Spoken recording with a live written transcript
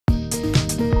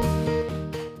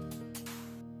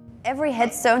Every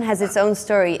headstone has its own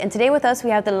story, and today with us we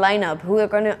have the lineup who are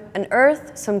going to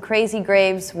unearth some crazy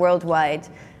graves worldwide.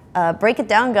 Break it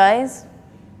down, guys.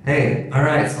 Hey,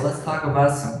 alright, so let's talk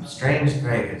about some strange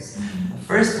graves. The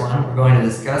first one we're going to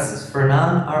discuss is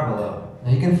Ferdinand Arbelot.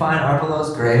 Now you can find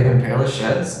Arbelot's grave in Père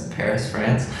Lachaise in Paris,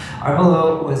 France.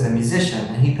 Arbelot was a musician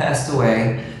and he passed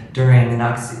away during the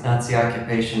Nazi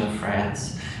occupation of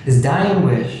France. His dying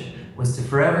wish was to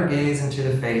forever gaze into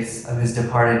the face of his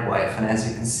departed wife, and as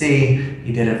you can see,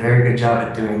 he did a very good job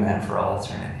at doing that for all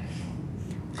eternity.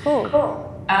 Cool.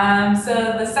 So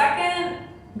the second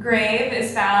grave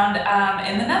is found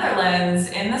in the Netherlands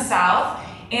in the south,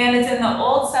 and it's in the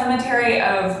old cemetery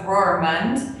of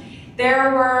Roermond.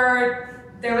 There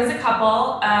was a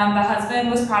couple. The husband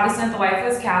was Protestant, the wife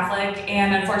was Catholic,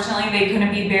 and unfortunately they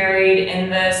couldn't be buried in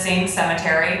the same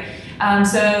cemetery.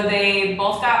 So they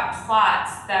both got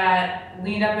plots that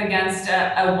leaned up against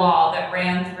a wall that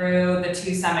ran through the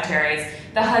two cemeteries.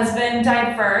 The husband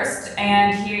died first,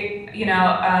 and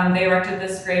they erected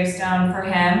this gravestone for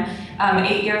him.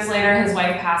 8 years later, his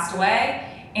wife passed away.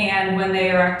 And when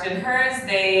they erected hers,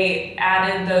 they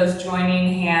added those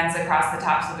joining hands across the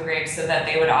tops of the graves so that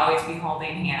they would always be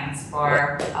holding hands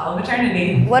for all of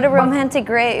eternity. What a romantic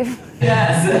grave.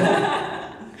 Yes.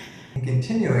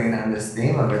 Continuing on this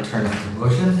theme of eternal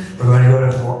devotion, we're going to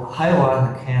go to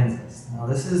Hiawatha, Kansas. Now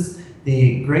this is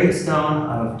the gravestone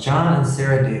of John and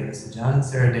Sarah Davis, the John and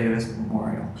Sarah Davis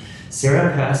Memorial.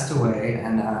 Sarah passed away,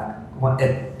 and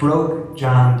it broke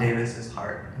John Davis's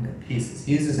heart into pieces.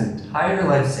 He used his entire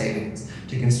life savings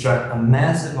to construct a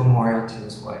massive memorial to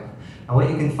his wife. And what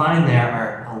you can find there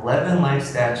are 11 life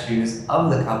statues of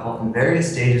the couple in various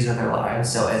stages of their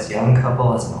lives, so as a young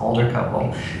couple, as an older couple,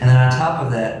 and then on top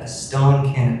of that, a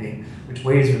stone canopy, which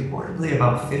weighs reportedly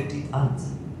about 50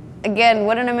 tons. Again,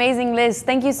 what an amazing list.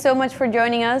 Thank you so much for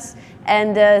joining us,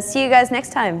 and see you guys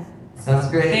next time. Sounds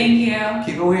great. Thank you.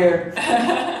 Keep it weird.